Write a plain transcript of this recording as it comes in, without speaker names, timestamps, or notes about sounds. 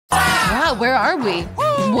where are we?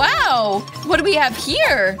 Wow! What do we have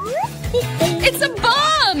here? It's a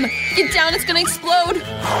bomb! Get down, it's gonna explode!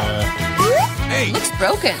 Hey! Looks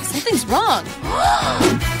broken. Something's wrong.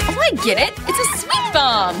 Oh, I get it. It's a sweet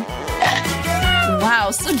bomb!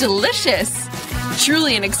 Wow, so delicious!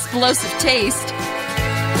 Truly an explosive taste.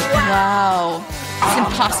 Wow. It's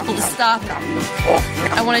impossible to stop.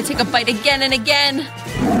 I want to take a bite again and again.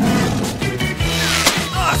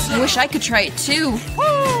 I wish I could try it too.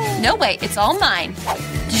 No way, it's all mine.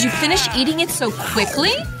 Did you finish eating it so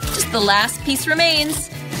quickly? Just the last piece remains.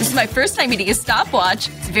 This is my first time eating a stopwatch.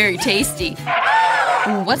 It's very tasty.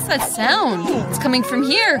 Ooh, what's that sound? It's coming from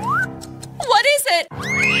here. What is it?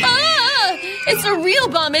 Ah! It's a real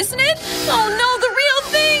bomb, isn't it? Oh no, the real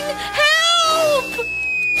thing! Help!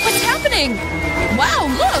 What's happening? Wow,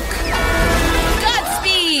 look!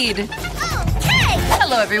 Godspeed! Okay.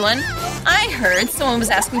 Hello, everyone. I heard someone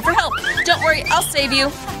was asking for help. Don't worry, I'll save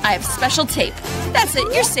you. I have special tape. That's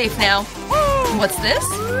it, you're safe now. What's this?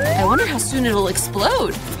 I wonder how soon it'll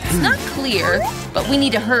explode. It's not clear, but we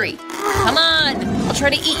need to hurry. Come on! I'll try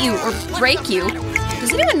to eat you or break you.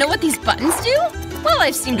 Does anyone know what these buttons do? Well,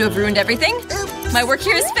 I seem to have ruined everything. My work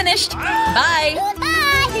here is finished. Bye!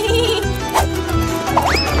 Goodbye.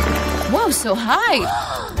 Whoa, so high!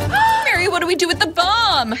 Mary, what do we do with the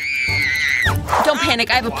bomb? Don't panic,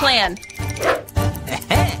 I have a plan.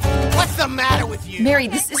 What's the matter with you? Mary,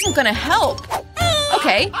 this isn't gonna help.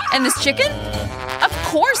 Okay, and this chicken? Of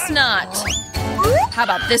course not! How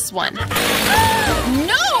about this one?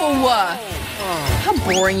 No! How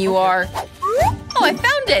boring you are. Oh, I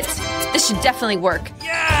found it! This should definitely work.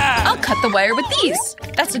 Yeah! I'll cut the wire with these.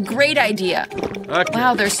 That's a great idea. Okay.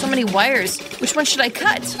 Wow, there's so many wires. Which one should I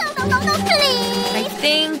cut? No, please. I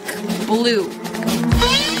think blue.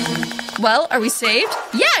 Well, are we saved?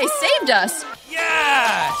 Yeah, it saved us!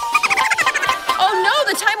 Yeah! Oh no,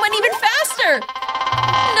 the time went even faster!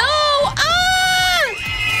 No! Ah!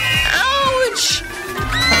 Ouch!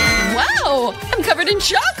 Wow, I'm covered in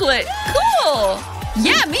chocolate! Cool!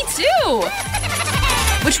 Yeah, me too!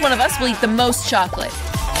 Which one of us will eat the most chocolate?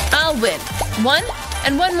 I'll win. One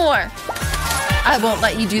and one more. I won't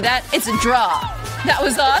let you do that. It's a draw. That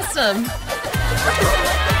was awesome.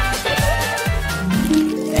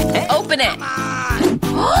 Open it.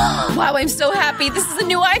 Wow, I'm so happy. This is a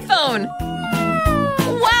new iPhone.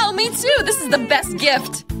 Wow, me too. This is the best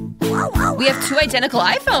gift. We have 2 identical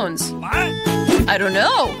iPhones. What? I don't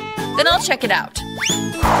know. Then I'll check it out.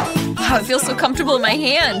 Wow, it feels so comfortable in my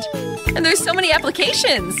hand. And there's so many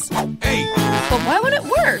applications. Hey! But why won't it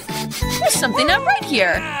work? There's something not right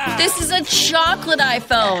here. This is a chocolate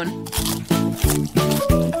iPhone.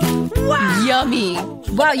 Wow. Yummy.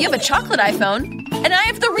 Wow, you have a chocolate iPhone. And I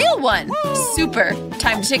have the real one. Super.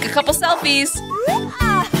 Time to take a couple selfies.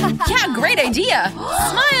 Yeah, great idea.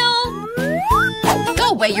 Smile. Go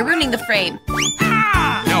away, you're ruining the frame.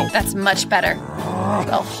 No! That's much better.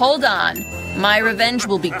 Well, hold on. My revenge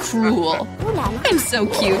will be cruel. I'm so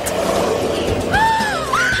cute.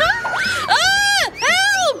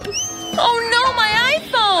 Help! Oh no, my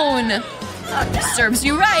iPhone! Serves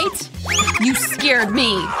you right. You scared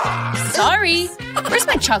me. Sorry. Where's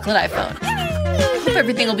my chocolate iPhone? Hope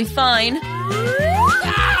everything will be fine.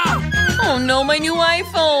 Oh no, my new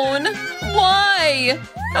iPhone. Why?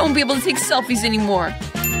 I won't be able to take selfies anymore.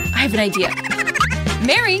 I have an idea.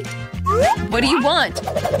 Mary, what do you want?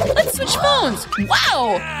 Let's switch phones.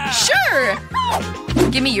 Wow! Sure!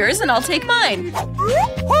 Give me yours and I'll take mine.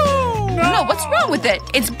 No, what's wrong with it?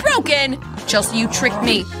 It's broken! Chelsea, you tricked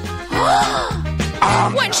me.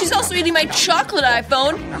 What? She's also eating my chocolate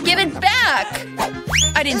iPhone? Give it back!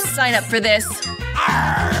 I didn't sign up for this.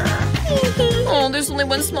 Oh, there's only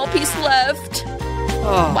one small piece left.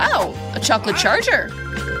 Wow, a chocolate charger.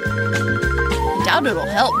 Doubt it'll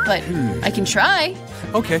help, but I can try.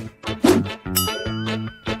 Okay.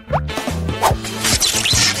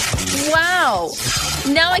 Wow!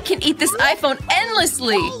 Now I can eat this iPhone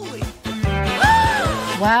endlessly!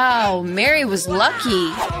 Wow, Mary was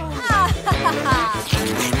lucky.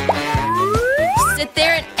 Sit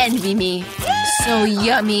there and envy me. So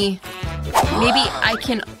yummy. Maybe I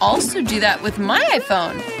can also do that with my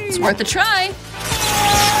iPhone. It's worth a try.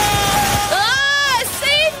 Ah!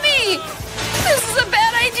 Save me! This is a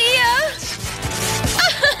bad idea!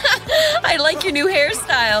 I like your new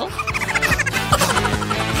hairstyle.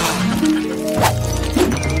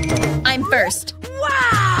 I'm first.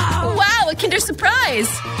 Wow! Wow, a Kinder Surprise!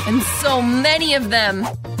 And so many of them.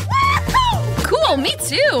 Cool, me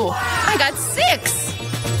too. I got 6.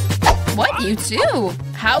 What, you too?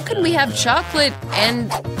 How can we have chocolate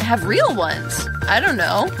and have real ones? I don't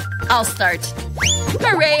know. I'll start.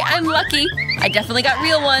 Hooray, I'm lucky. I definitely got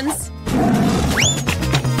real ones.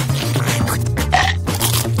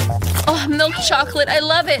 milk chocolate. I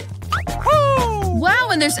love it. Wow,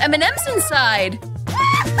 and there's M&Ms inside.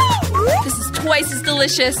 This is twice as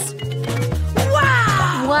delicious.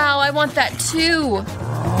 Wow, I want that too.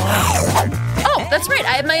 Oh, that's right.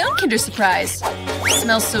 I have my own Kinder Surprise. It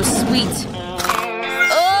smells so sweet.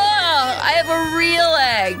 Oh, I have a real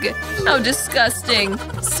egg. How disgusting.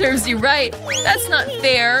 Serves you right. That's not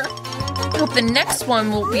fair. I hope the next one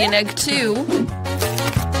will be an egg too.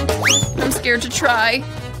 I'm scared to try.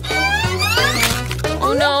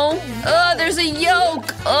 Oh no. Oh, there's a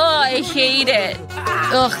yolk. Oh, I hate it.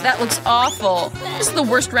 Ugh, that looks awful. This is the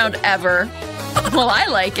worst round ever. Well, I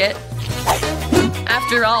like it.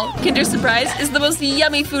 After all, Kinder Surprise is the most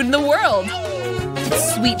yummy food in the world.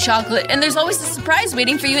 It's sweet chocolate, and there's always a surprise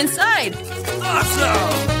waiting for you inside.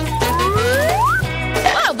 Awesome!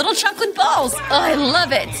 Wow, little chocolate balls. Oh, I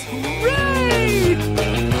love it.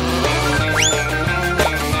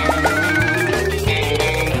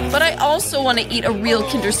 But I also want to eat a real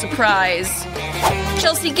Kinder Surprise.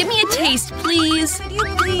 Chelsea, give me a taste, please.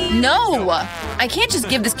 No, I can't just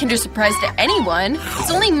give this Kinder Surprise to anyone.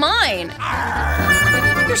 It's only mine.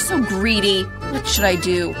 You're so greedy. What should I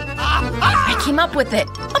do? I came up with it.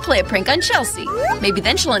 I'll play a prank on Chelsea. Maybe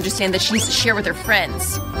then she'll understand that she needs to share with her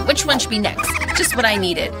friends. Which one should be next? Just what I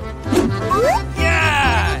needed.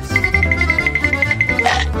 Yes!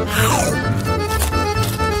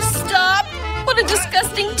 Stop! What a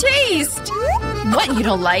disgusting taste! What, you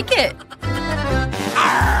don't like it?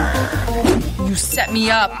 You set me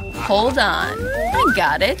up. Hold on. I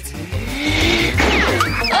got it.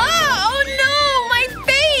 Oh no! My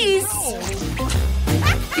face!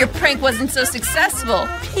 Your prank wasn't so successful.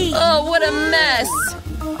 Oh, what a mess.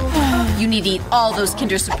 You need to eat all those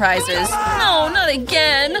Kinder Surprises. No, not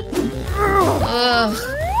again. Ugh.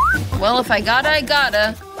 Well, if I gotta, I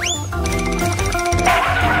gotta.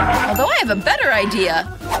 Although I have a better idea.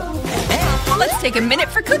 Let's take a minute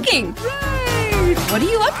for cooking. What are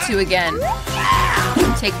you up to again?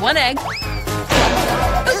 Take one egg.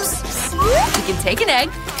 Oops. You can take an egg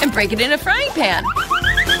and break it in a frying pan.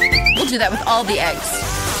 We'll do that with all the eggs.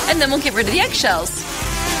 And then we'll get rid of the eggshells.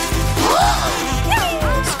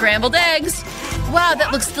 Scrambled eggs. Wow,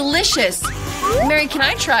 that looks delicious. Mary, can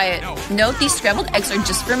I try it? No, these scrambled eggs are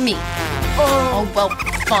just for me. Oh, well,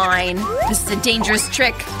 fine. This is a dangerous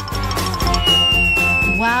trick.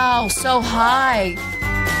 Wow, so high.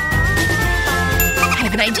 I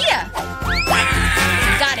have an idea.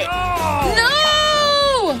 Got it.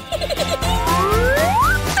 No!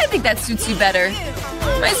 I think that suits you better.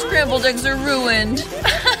 My scrambled eggs are ruined.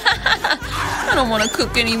 I don't want to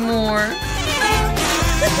cook anymore.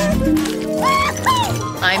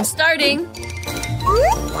 I'm starting.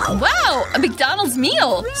 Wow, a McDonald's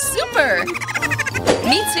meal. Super.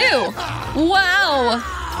 Me too. Wow.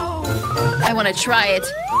 I want to try it.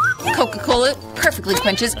 Coca-Cola perfectly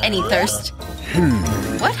quenches any thirst.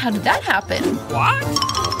 What? How did that happen? What?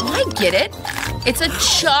 Oh, I get it. It's a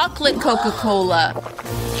chocolate Coca-Cola.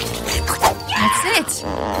 That's it.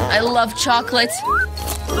 I love chocolate.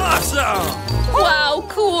 Awesome! Wow,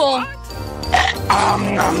 cool.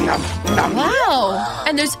 Wow,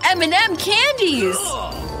 and there's M&M candies.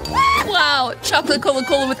 Wow, chocolate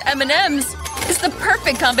Coca-Cola with M&Ms is the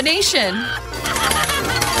perfect combination.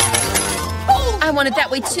 I want it that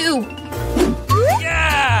way too.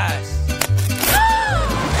 Yes!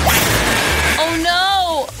 Oh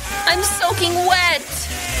no! I'm soaking wet!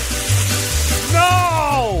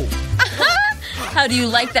 No! How do you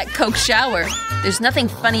like that Coke shower? There's nothing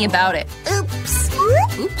funny about it. Oops.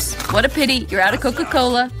 Oops, what a pity. You're out of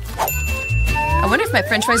Coca-Cola. I wonder if my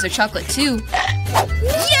french fries are chocolate too.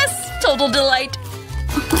 Yes! Total delight.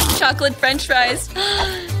 Chocolate french fries.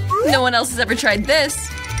 No one else has ever tried this.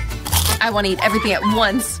 I want to eat everything at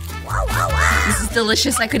once. This is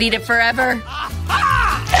delicious. I could eat it forever.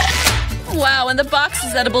 Wow, and the box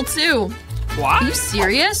is edible too. What? Are you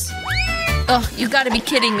serious? Oh, you gotta be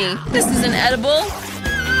kidding me. This isn't edible.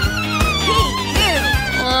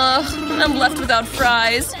 Ugh, I'm left without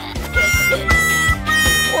fries.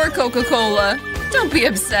 Or Coca-Cola. Don't be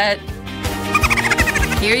upset.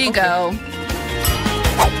 Here you go.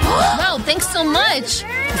 Wow, thanks so much.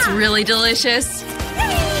 It's really delicious.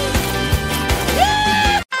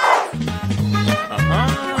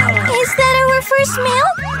 Is that our first meal?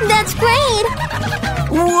 That's great.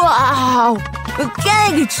 Wow. The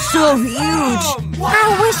cake is so huge.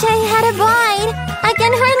 I wish I had a bite. I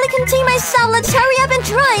can hardly contain myself. Let's hurry up and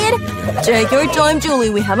try it. Take your time, Julie.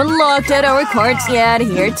 We haven't looked at our carts yet.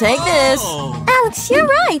 Here, take this. Alex, you're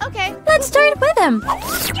right. Okay. Let's start with them.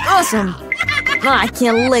 Awesome. I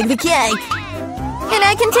can't lick the cake. And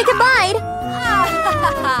I can take a bite.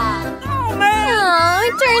 Oh,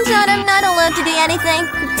 it turns out I'm not allowed to do anything.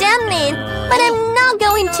 Damn it. But I'm not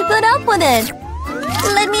going to put up with it.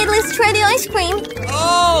 Let me at least try the ice cream.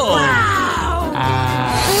 Oh!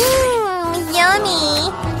 Yummy.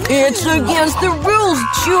 It's against the rules,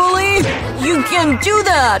 Julie! You can't do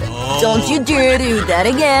that! Don't you dare do that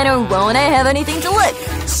again or won't I have anything to lick!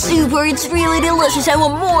 Super, it's really delicious, I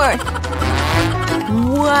want more!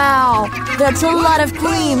 Wow, that's a lot of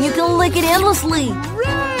cream, you can lick it endlessly!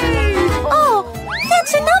 Oh,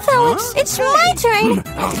 that's enough, Alex. It's my turn.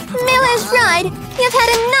 Mila's right. You've had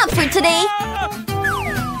enough for today.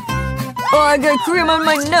 Oh, I got cream on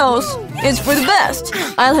my nose! It's for the best!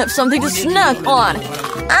 I'll have something to snack on!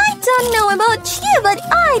 I don't know about you, but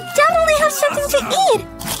I definitely have something to eat.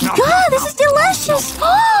 God, this is delicious.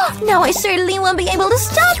 Now I certainly won't be able to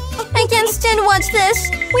stop. I can't stand to watch this.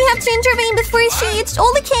 We have to intervene before she eats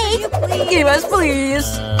all the cake. Give us, please!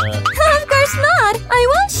 Of course not. I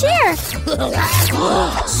won't share.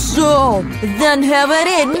 So, then have at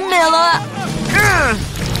it, Mila!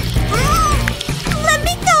 Let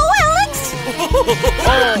me go, Alex.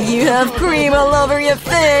 You have cream all over your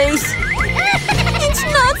face! It's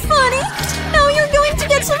not funny. Now you're going to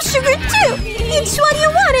get some sugar too. It's what you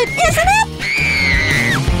wanted, isn't it?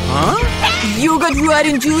 Huh? You got right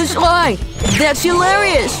in Julie's eye! That's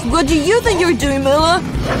hilarious! What do you think you're doing, Mila?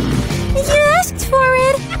 You asked for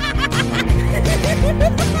it.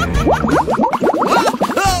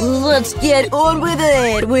 Let's get on with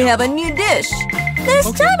it! We have a new dish!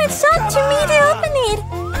 This time it's up to me to open it.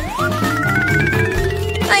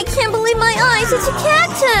 I can't believe my eyes. It's a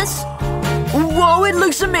cactus. Whoa, it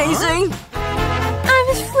looks amazing! I'm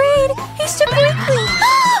afraid he's too prickly.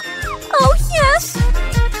 Oh, yes.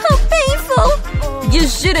 How painful. You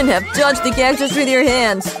shouldn't have touched the cactus with your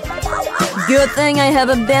hands. Good thing I have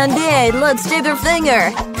a band-aid. Let's tape your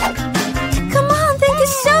finger. Come on, thank you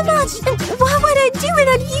so much. And what would I do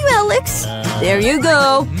without you, Alex? There you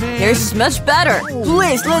go. Here's much better.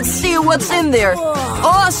 Please, let's see what's in there.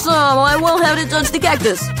 Awesome! I won't have to touch the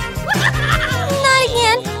cactus. Not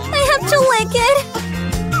again. I have to lick it.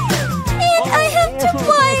 And I have to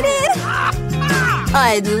bite it.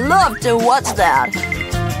 I'd love to watch that.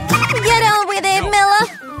 Get on with it, Mila.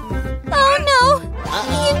 Oh, no.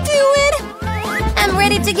 You do it. I'm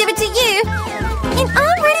ready to give it to you. And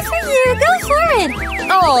I'm ready for you. Go for it.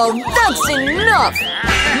 Oh, that's enough!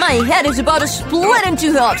 My head is about to split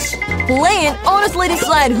into halves. Play and honestly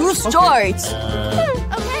decide who starts.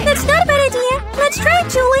 That's not a bad idea. Let's try it,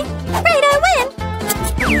 Julie. Great, I win.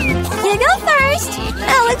 You go first.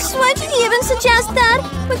 Alex, why did you even suggest that?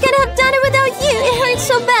 We could have done it without you. It hurts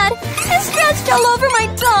so bad. It's scratched all over my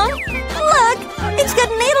tongue. Look, it's got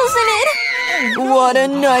needles in it. What a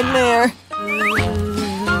nightmare.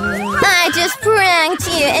 I just pranked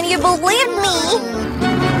you and you believed me.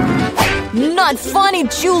 Not funny,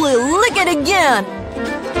 Julie. Lick it again.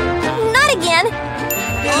 Not again.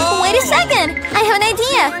 Wait a second. I have an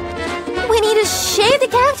idea. We need to shave the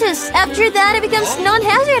cactus. After that, it becomes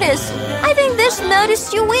non-hazardous. I think this mode is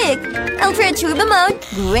too weak. I'll try turbo mode.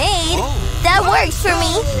 Great. That works for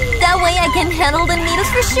me. That way I can handle the needles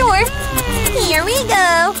for sure. Here we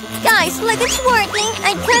go. Guys, look, it's working.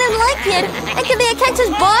 I kind of like it. I can be a cactus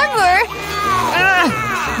barber.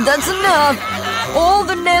 That's enough. All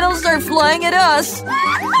the needles are flying at us.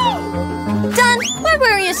 Done. What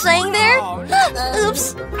were you saying there?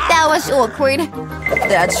 Oops. That was awkward.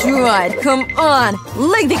 That's right. Come on.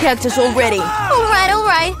 Lick the cactus already. All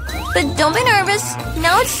right. But don't be nervous.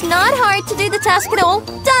 Now it's not hard to do the task at all.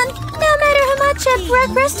 Done. No matter how much I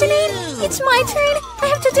procrastinate, it's my turn. I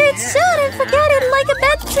have to do it soon and forget it like a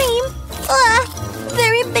bad dream.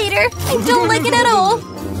 Very bitter. I don't like it at all.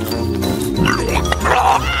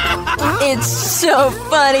 It's so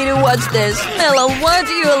funny to watch this. Mila, why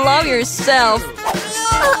do you allow yourself?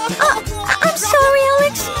 I'm sorry,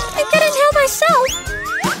 Alex. I couldn't help myself.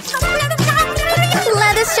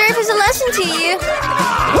 Let this serve as a lesson to you.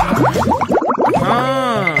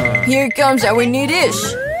 Here comes our new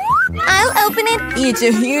dish. I'll open it. It's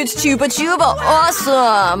a huge chupa chupa.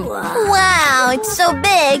 Awesome. Wow, it's so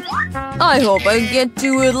big. I hope I get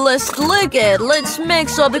to at least lick it. Let's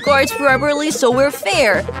mix up the cards properly so we're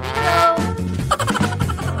fair.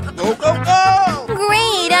 Go, go, go!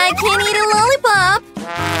 Great, I can eat a lollipop.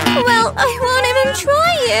 Well, I won't even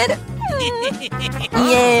try it.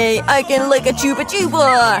 Yay, I can lick a chupa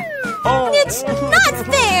chupa. It's not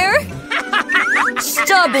fair.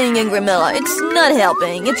 Stop being angry, Mila. It's not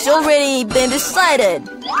helping. It's already been decided.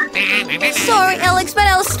 Sorry, Alex, but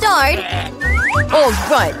I'll start. All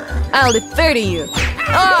right, I'll defer to you.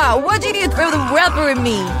 Why did you throw the wrapper at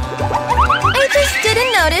me? I just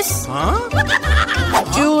didn't notice.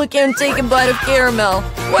 Huh? Julie, Julie can't take a bite of caramel.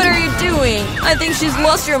 What are you doing? I think she's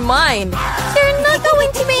lost her mind. They're not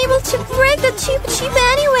going to be able to break the Chupa Chup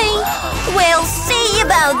anyway. We'll see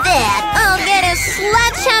about that. I'll get a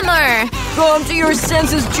sledgehammer. Come to your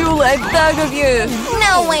senses, Julie, I beg of you.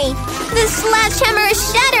 No way. The sledgehammer is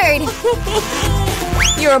shattered.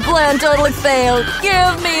 Your plan totally failed.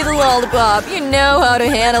 Give me the lollipop. You know how to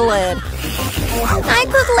handle it. I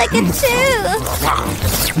could lick it too.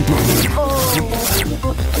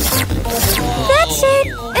 That's it.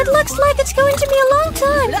 It looks like it's going to be a long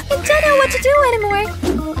time. I don't know what to do anymore.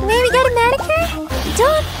 Maybe get a manicure?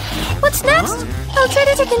 Done. What's next? I'll try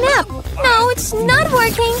to take a nap. No, it's not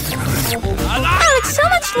working. Oh, it's so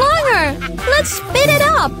much longer. Let's speed it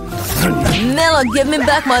up. Mela, give me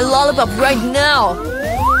back my lollipop right now.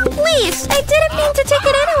 Please, I didn't mean to take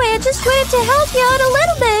it anyway. I just wanted to help you out a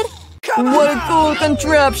little bit. What a cool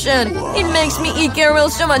contraption. It makes me eat caramel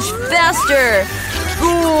so much faster.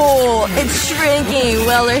 Cool. It's shrinking.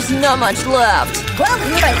 Well, there's not much left.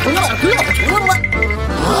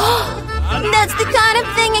 That's the kind of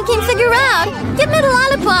thing I can figure out. Give me the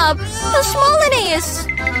lollipop. How small it is.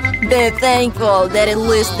 Be thankful that at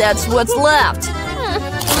least that's what's left.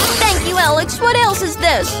 Thank you, Alex. What else is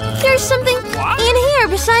this? There's something in here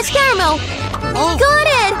besides caramel. Got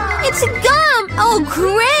it! It's a gum! Oh,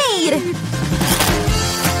 great!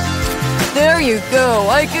 There you go.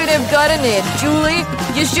 I could have gotten it. Julie,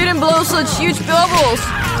 you shouldn't blow such huge bubbles.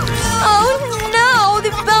 Oh, no!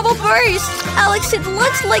 The bubble burst! Alex, it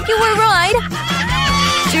looks like you were right.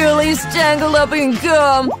 Julie's tangled up in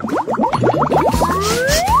gum.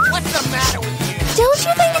 What's the matter with you? Don't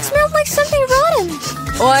you think it smelled like something rotten?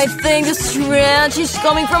 Oh, I think the stench is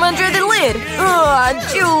coming from under the lid.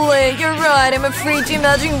 Julie, you're right. I'm afraid to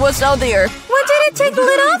imagine what's out there. Why did it take the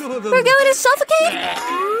lid off? We're going to suffocate?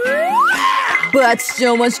 But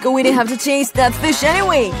someone's going to have to taste that fish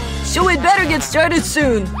anyway. So we'd better get started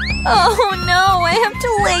soon. Oh no, I have to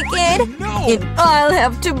lick it. And I'll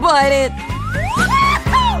have to bite it.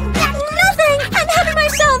 Nothing! I'm having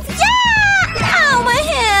myself! Yeah! Ow, my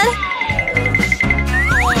head!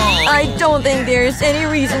 I don't think there's any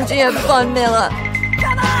reason to have fun, Mela.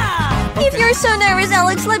 If you're so nervous,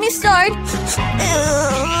 Alex, let me start.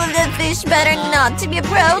 The fish better not to be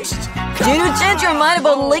approached. Did you change your mind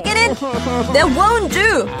about licking it? That won't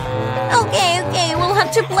do. Okay, we'll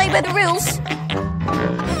have to play by the rules.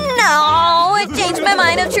 No, I changed my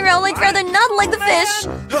mind after all. I'd rather not lick the fish.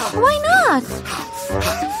 Why not?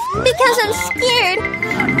 Because I'm scared.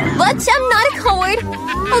 But I'm not a coward.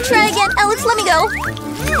 I'll try again. Alex, let me go.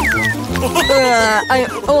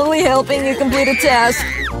 I'm only helping you complete a task.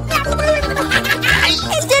 I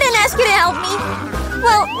didn't ask you to help me.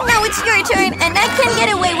 Well, now it's your turn, and I can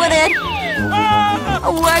get away with it.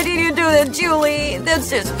 Why did you do that, Julie? That's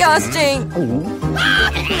disgusting.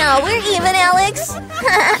 No, we're even, Alex.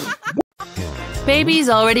 Baby's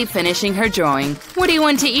already finishing her drawing. What do you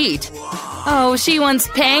want to eat? Oh, she wants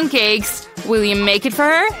pancakes. Will you make it for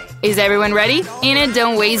her? Is everyone ready? Enid,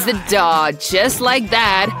 don't waste the dough. Just like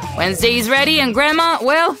that. Wednesday's ready and Grandma,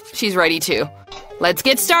 well, she's ready too. Let's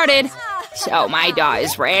get started. So my dough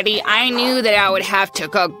is ready. I knew that I would have to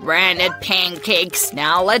cook branded pancakes.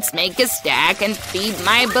 Now let's make a stack and feed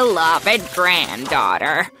my beloved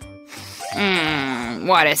granddaughter.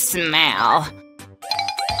 What a smell.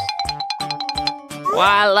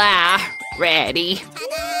 Voila, ready.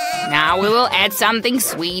 Now we will add something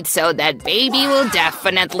sweet so that baby will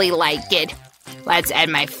definitely like it. Let's add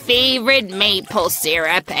my favorite maple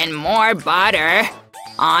syrup and more butter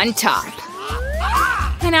on top.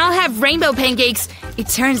 And I'll have rainbow pancakes. It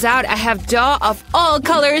turns out I have dough of all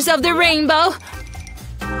colors of the rainbow.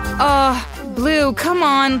 Oh, Blue, come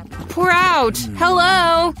on. Pour out.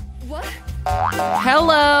 Hello?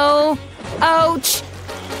 Hello? Ouch.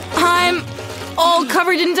 I'm all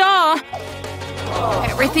covered in dough.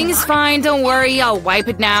 Everything's fine, don't worry, I'll wipe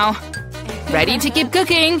it now. Ready to keep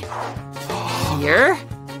cooking. Here,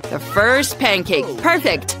 the first pancake.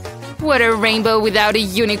 Perfect. What a rainbow without a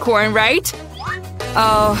unicorn, right?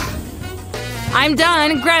 Oh, I'm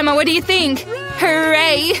done. Grandma, what do you think?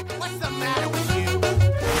 Hooray! What's the matter with you?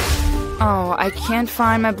 Oh, I can't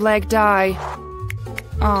find my black dye.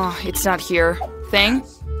 Oh, it's not here. Thing?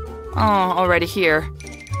 Oh, already here.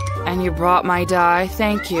 And you brought my dye.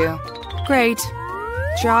 Thank you. Great.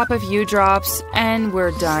 Drop a few drops, and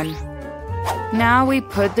we're done. Now we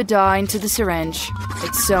put the dye into the syringe.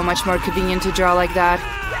 It's so much more convenient to draw like that.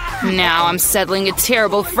 Now I'm settling a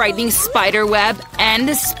terrible, frightening spider web and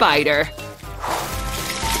a spider.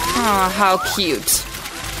 Oh, how cute.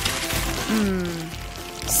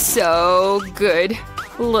 So good.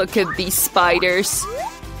 Look at these spiders.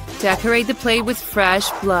 Decorate the plate with fresh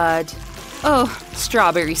blood. Oh,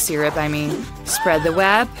 strawberry syrup, I mean. Spread the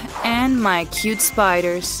web and my cute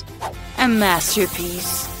spiders. A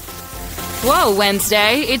masterpiece. Whoa,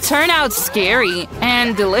 Wednesday. It turned out scary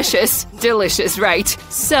and delicious. Delicious, right?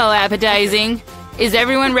 So appetizing. Is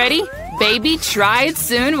everyone ready? Baby, try it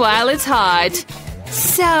soon while it's hot.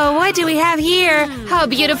 So, what do we have here? How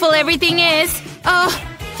beautiful everything is. Oh,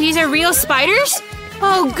 these are real spiders?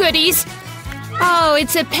 Oh, goodies. Oh,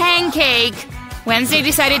 it's a pancake. Wednesday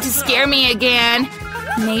decided to scare me again.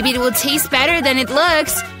 Maybe it will taste better than it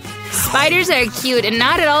looks. Spiders are cute and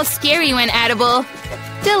not at all scary when edible.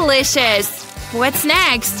 Delicious. What's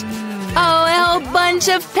next? Oh, a whole bunch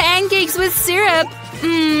of pancakes with syrup.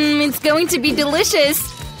 It's going to be delicious.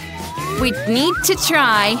 We need to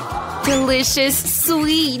try. Delicious,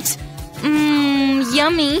 sweet.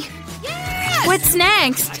 Yummy. What's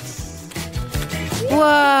next?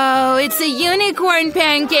 Whoa, it's a unicorn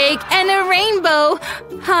pancake and a rainbow.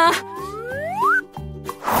 Huh?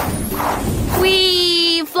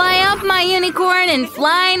 Whee! Fly up my unicorn and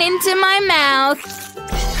flying into my mouth.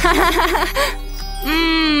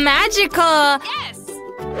 Magical. Yes!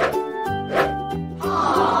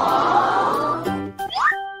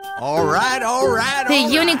 All right. The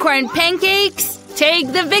unicorn pancakes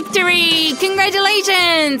take the victory.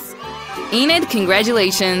 Congratulations. Enid,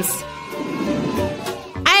 congratulations.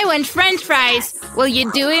 I want french fries. Will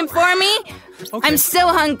you do it for me? Okay. I'm so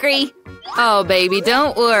hungry. Oh, baby,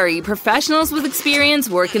 don't worry. Professionals with experience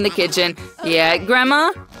work in the kitchen. Yeah,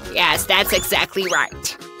 Grandma? Yes, that's exactly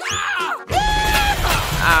right.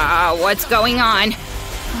 What's going on?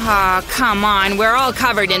 Oh, come on. We're all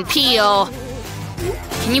covered in peel.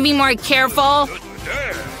 Can you be more careful?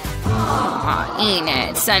 Oh,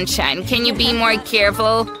 Enid, Sunshine, can you be more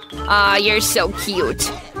careful? You're so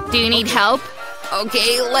cute. Do you need help?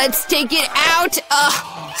 Okay, let's take it out.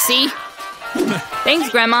 See? Thanks,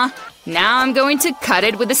 Grandma. Now I'm going to cut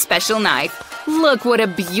it with a special knife. Look what a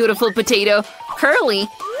beautiful potato. Curly.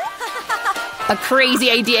 A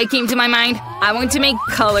crazy idea came to my mind. I want to make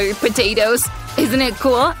colored potatoes. Isn't it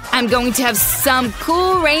cool? I'm going to have some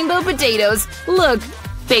cool rainbow potatoes. Look,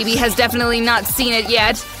 baby has definitely not seen it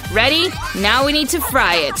yet. Ready? Now we need to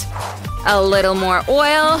fry it. A little more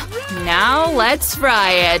oil. Now let's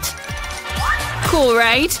fry it. Cool,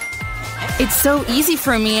 right? It's so easy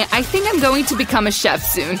for me. I think I'm going to become a chef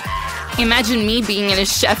soon. Imagine me being in a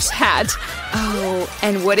chef's hat. Oh,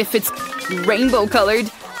 and what if it's rainbow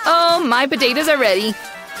colored? Oh, my potatoes are ready.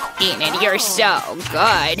 Enid, you're so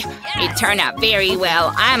good. It turned out very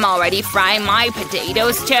well. I'm already frying my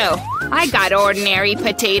potatoes too. I got ordinary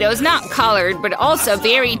potatoes, not colored, but also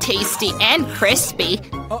very tasty and crispy.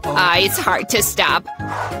 It's hard to stop.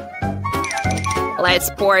 Let's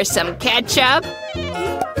pour some ketchup.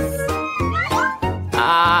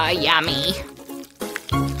 Yummy.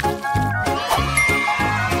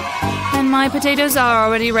 And my potatoes are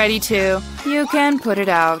already ready too. You can put it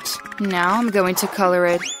out. Now I'm going to color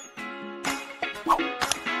it.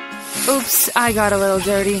 Oops, I got a little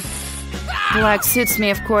dirty. Black suits me,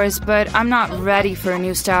 of course, but I'm not ready for a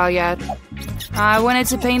new style yet. I wanted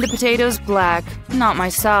to paint the potatoes black, not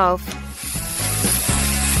myself.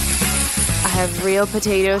 I have real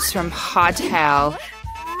potatoes from hot hell.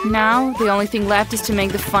 Now, the only thing left is to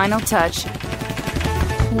make the final touch.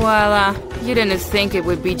 Voila, you didn't think it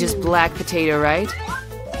would be just black potato, right?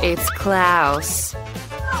 It's Klaus.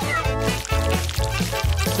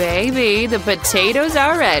 Baby, the potatoes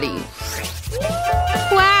are ready.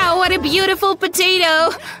 Wow, what a beautiful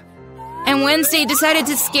potato! And Wednesday decided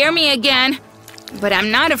to scare me again. But I'm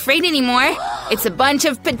not afraid anymore. It's a bunch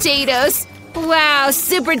of potatoes. Wow,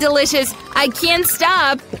 super delicious. I can't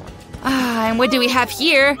stop. And what do we have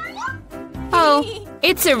here? Oh,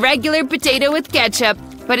 it's a regular potato with ketchup.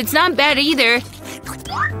 But it's not bad either.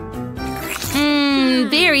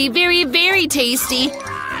 Very, very, very tasty.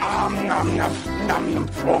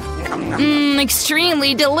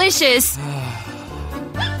 Extremely delicious.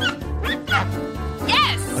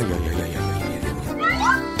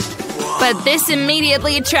 But this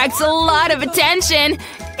immediately attracts a lot of attention.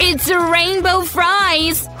 It's rainbow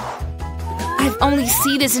fries. I've only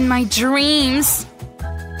seen this in my dreams.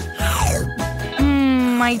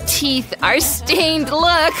 My teeth are stained.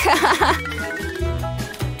 Look.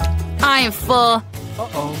 I'm full.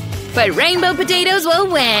 But rainbow potatoes will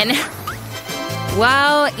win.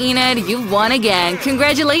 Wow, Enid, you've won again.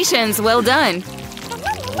 Congratulations. Well done.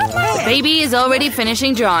 The baby is already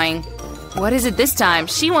finishing drawing. What is it this time?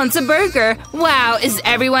 She wants a burger. Wow, is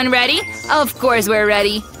everyone ready? Of course we're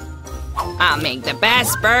ready. I'll make the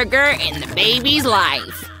best burger in the baby's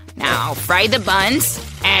life. Now, fry the buns.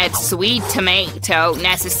 Add sweet tomato,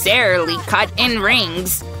 necessarily cut in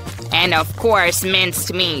rings. And of course,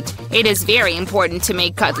 minced meat. It is very important to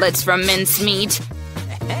make cutlets from minced meat.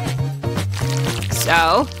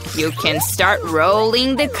 So, you can start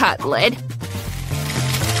rolling the cutlet.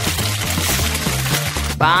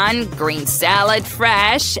 Bun, green salad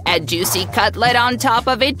fresh, add juicy cutlet on top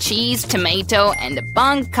of it, cheese, tomato, and the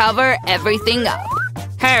bun cover everything up.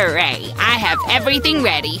 Hooray! I have everything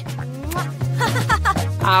ready.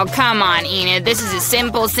 Oh, come on, Enid. This is a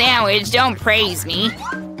simple sandwich. Don't praise me.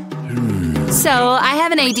 So, I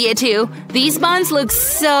have an idea too. These buns look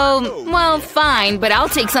so, well, fine, but I'll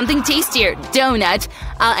take something tastier. Donut.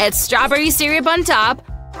 I'll add strawberry syrup on top.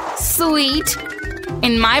 Sweet.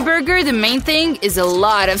 In my burger, the main thing is a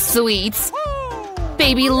lot of sweets.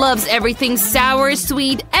 Baby loves everything sour,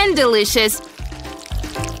 sweet, and delicious.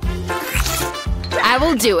 I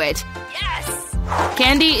will do it. Yes!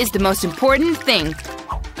 Candy is the most important thing.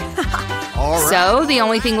 All right. So, the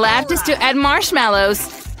only thing left is to add marshmallows.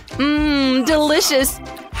 Mmm, delicious.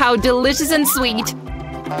 How delicious and sweet.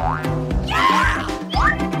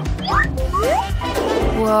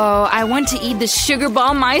 Whoa, I want to eat the sugar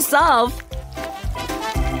ball myself.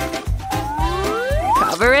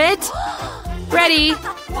 Cover it. Ready.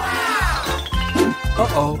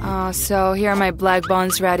 Uh-oh. Oh, so here are my black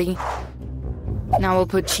buns ready. Now we'll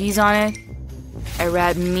put cheese on it. A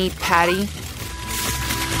red meat patty.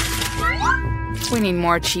 We need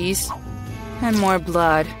more cheese. And more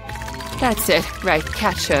blood. That's it, right,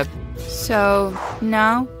 ketchup. So,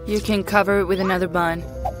 now you can cover it with another bun.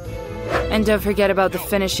 And don't forget about the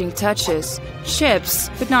finishing touches. Chips,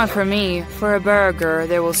 but not for me. For a burger,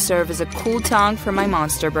 they will serve as a cool tongue for my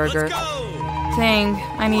monster burger. Thing,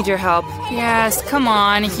 I need your help. Yes, come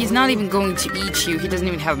on. He's not even going to eat you. He doesn't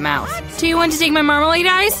even have a mouth. Do you want to take my marmalade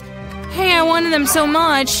eyes? Hey, I wanted them so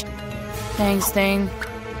much. Thanks, Thing.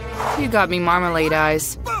 You got me marmalade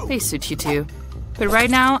eyes. They suit you too. But right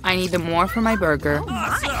now, I need them more for my burger.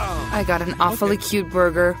 I got an awfully cute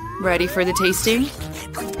burger. Ready for the tasting?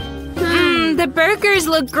 Mmm, the burgers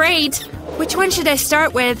look great. Which one should I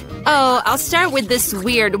start with? Oh, I'll start with this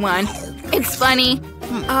weird one. It's funny.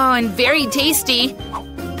 Oh, and very tasty.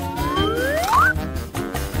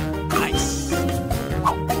 Nice.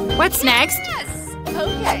 What's next? Yes!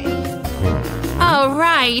 Okay. Oh,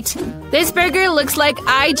 right. This burger looks like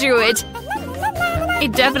I drew it.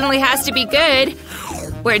 It definitely has to be good.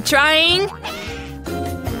 We're trying.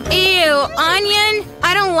 Ew, onion?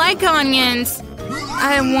 I don't like onions.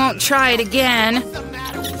 I won't try it again.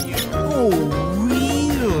 Oh,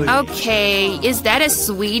 really? Okay, is that a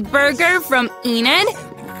sweet burger from Enid?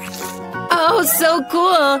 Oh, so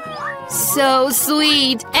cool. So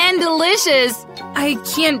sweet and delicious. I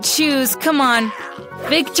can't choose. Come on.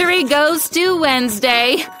 Victory goes to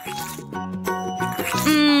Wednesday.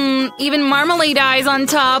 Mmm, even marmalade eyes on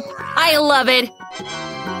top. I love it.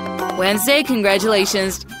 Wednesday,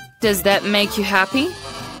 congratulations. Does that make you happy?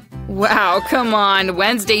 Wow, come on.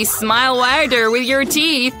 Wednesday, smile wider with your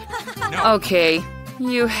teeth. Okay,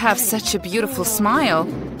 you have such a beautiful smile.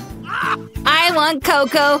 I want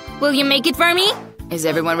cocoa. Will you make it for me? Is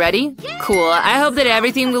everyone ready? Cool. I hope that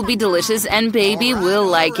everything will be delicious and baby will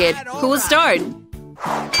like it. Who will start?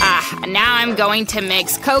 Now I'm going to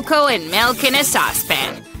mix cocoa and milk in a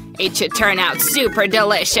saucepan. It should turn out super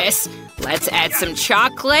delicious. Let's add some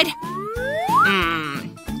chocolate.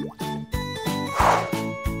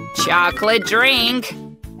 Chocolate drink.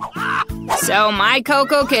 So my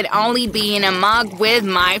cocoa could only be in a mug with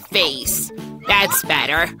my face. That's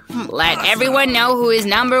better. Let everyone know who is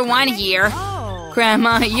number one here.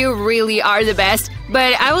 Grandma, you really are the best.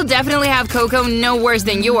 But I will definitely have cocoa no worse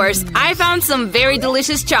than yours. I found some very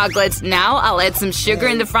delicious chocolates. Now I'll add some sugar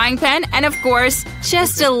in the frying pan and of course,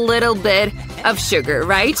 just a little bit of sugar,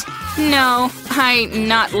 right? No, I'm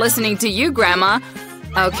not listening to you, Grandma.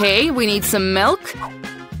 Okay, we need some milk.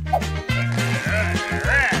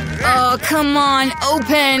 Oh, come on,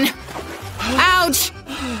 open. Ouch!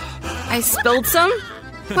 I spilled some?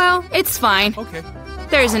 Well, it's fine. Okay.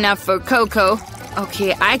 There's enough for cocoa.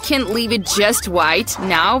 Okay, I can't leave it just white.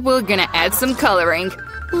 Now we're gonna add some coloring.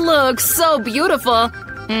 Look, so beautiful.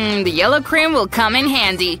 The yellow cream will come in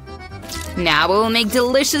handy. Now we'll make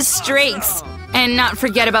delicious streaks. And not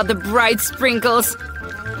forget about the bright sprinkles.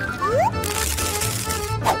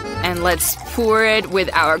 And let's pour it with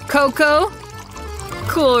our cocoa.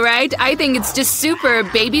 Cool, right? I think it's just super.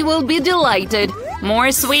 Baby will be delighted.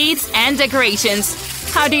 More sweets and decorations.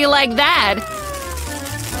 How do you like that?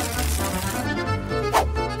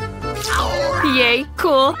 Yay,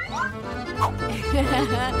 cool.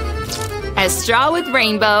 A straw with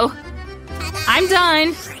rainbow. I'm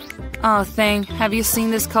done. Oh, Thing, have you seen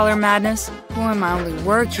this color madness? Who am I only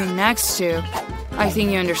working next to? I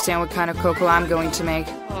think you understand what kind of cocoa I'm going to make.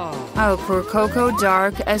 I'll pour cocoa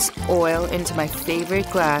dark as oil into my favorite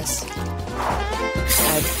glass.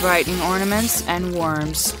 Add frightening ornaments and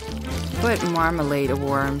worms. Put marmalade of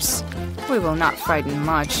worms. We will not frighten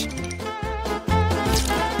much.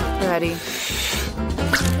 Ready.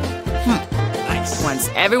 Nice. Once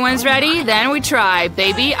everyone's ready, then we try.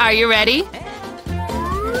 Baby, are you ready?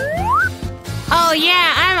 Oh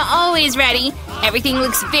yeah, I'm always ready. Everything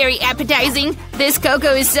looks very appetizing. This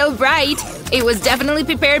cocoa is so bright. It was definitely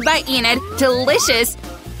prepared by Enid. Delicious.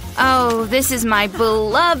 Oh, this is my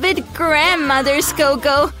beloved grandmother's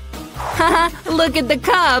cocoa. Haha, look at the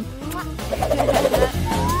cup.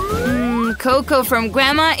 Cocoa from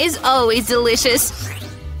Grandma is always delicious.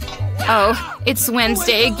 Oh, it's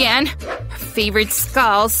Wednesday again. Favorite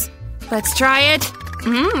skulls. Let's try it.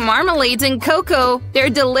 Marmalades and cocoa. They're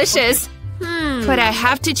delicious. But I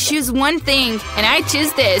have to choose one thing, and I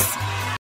choose this.